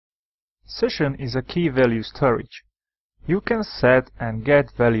Session is a key value storage. You can set and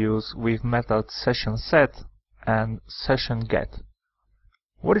get values with methods sessionSet and sessionGet.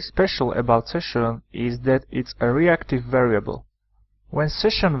 What is special about session is that it's a reactive variable. When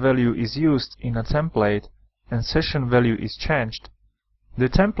session value is used in a template and session value is changed, the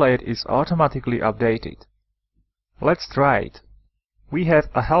template is automatically updated. Let's try it. We have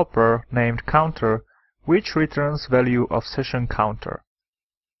a helper named counter which returns value of session counter.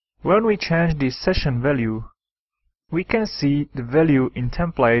 When we change this session value, we can see the value in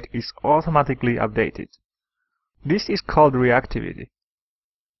template is automatically updated. This is called reactivity.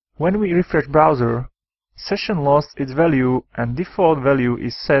 When we refresh browser, session lost its value and default value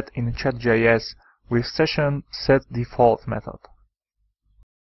is set in Meteor.js with session setDefault method.